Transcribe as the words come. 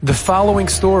The following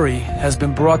story has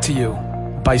been brought to you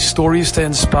by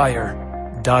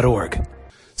StoriesToInspire.org.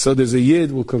 So there's a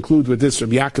Yid, we'll conclude with this,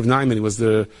 Rabbi Yaakov Naiman. He was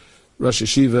the Rosh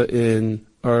Yeshiva in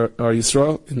Ar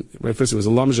Yisrael. First he was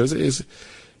a Lamja.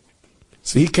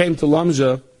 So he came to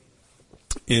Lamja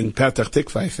in Petach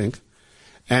Tikva, I think,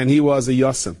 and he was a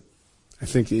Yassim. I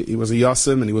think he was a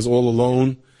Yassim, and he was all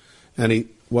alone, and he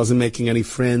wasn't making any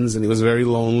friends, and he was very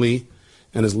lonely,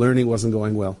 and his learning wasn't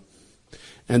going well.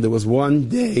 And there was one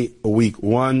day a week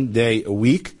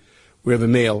where the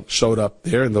mail showed up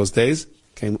there in those days.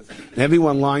 And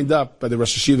everyone lined up by the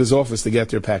Rosh Yeshiva's office to get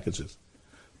their packages.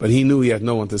 But he knew he had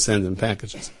no one to send him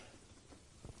packages.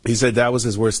 He said that was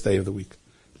his worst day of the week.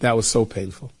 That was so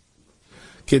painful.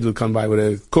 Kid would come by with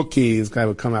a cookie, this guy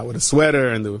would come out with a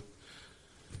sweater, and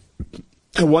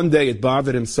one day it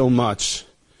bothered him so much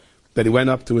that he went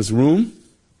up to his room,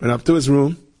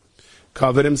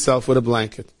 covered himself with a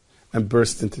blanket, and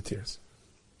burst into tears.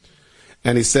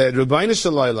 And he said, Rabbeinu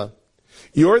Shalayla,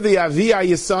 you're the Aviyah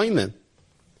Yisayman.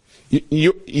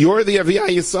 You're the Aviyah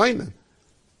Yisayman.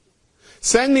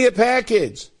 Send me a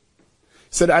package. He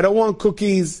said, I don't want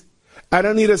cookies. I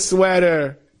don't need a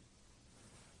sweater.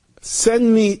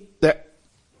 Send me that.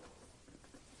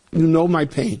 You know my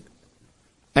pain.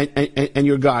 And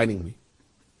you're guiding me.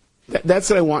 That's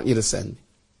what I want you to send me.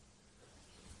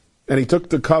 And he took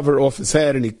the cover off his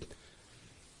head and he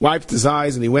wiped his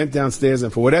eyes and he went downstairs,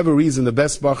 and for whatever reason, the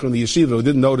best bacher in the yeshiva, who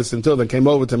didn't notice him until then, came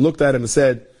over to him, looked at him and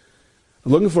said,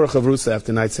 I'm looking for a chavrusa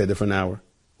after night seder for an hour.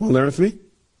 Want to learn with me?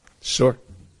 Sure.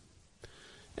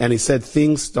 And he said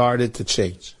things started to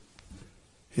change.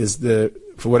 For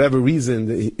whatever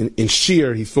reason, in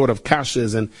Shir, he thought of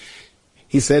kashas, and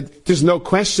he said, there's no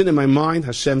question in my mind,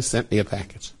 Hashem sent me a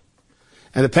package.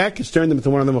 And the package turned him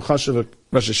into one of the Mechashav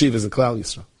Rosh Yeshivas in Klal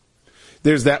Yisrael.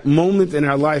 There's that moment in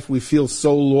our life we feel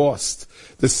so lost.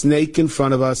 The snake in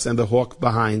front of us and the hawk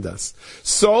behind us.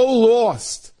 So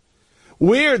lost.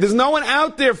 Weird. There's no one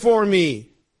out there for me.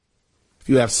 If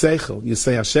you have seichel, you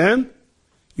say, Hashem,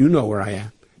 you know where I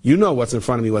am. You know what's in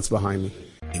front of me, what's behind me.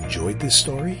 Enjoyed this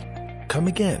story? Come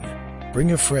again.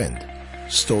 Bring a friend.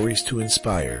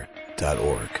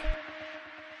 StoriesToInspire.org